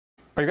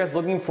Are you guys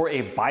looking for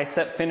a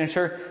bicep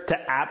finisher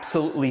to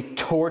absolutely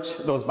torch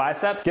those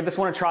biceps? Give this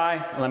one a try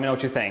and let me know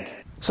what you think.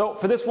 So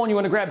for this one, you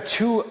want to grab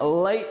 2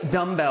 light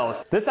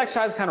dumbbells. This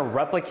exercise kind of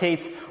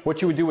replicates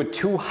what you would do with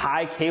 2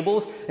 high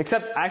cables,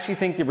 except I actually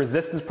think the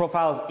resistance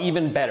profile is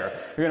even better.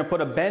 You're going to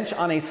put a bench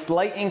on a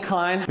slight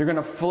incline. You're going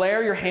to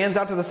flare your hands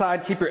out to the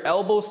side, keep your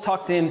elbows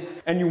tucked in,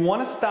 and you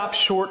want to stop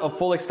short of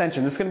full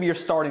extension. This is going to be your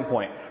starting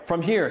point.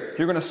 From here,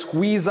 you're going to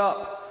squeeze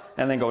up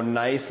and then go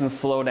nice and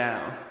slow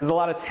down. There's a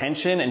lot of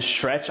tension and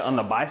stretch on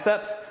the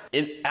biceps.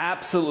 It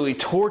absolutely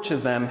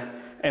torches them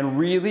and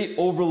really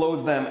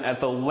overloads them at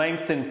the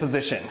lengthened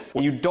position.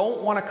 You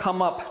don't want to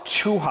come up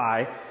too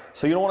high,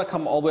 so you don't want to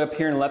come all the way up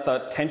here and let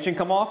the tension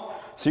come off.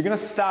 So you're going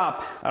to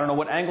stop, I don't know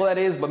what angle that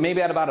is, but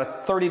maybe at about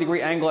a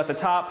 30-degree angle at the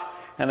top,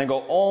 and then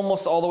go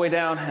almost all the way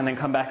down and then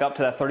come back up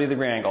to that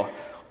 30-degree angle.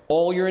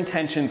 All your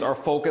intentions are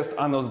focused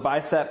on those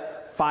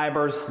bicep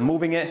fibers,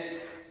 moving it.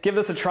 Give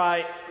this a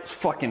try. It's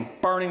fucking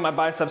burning my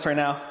biceps right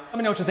now. Let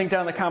me know what you think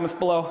down in the comments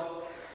below.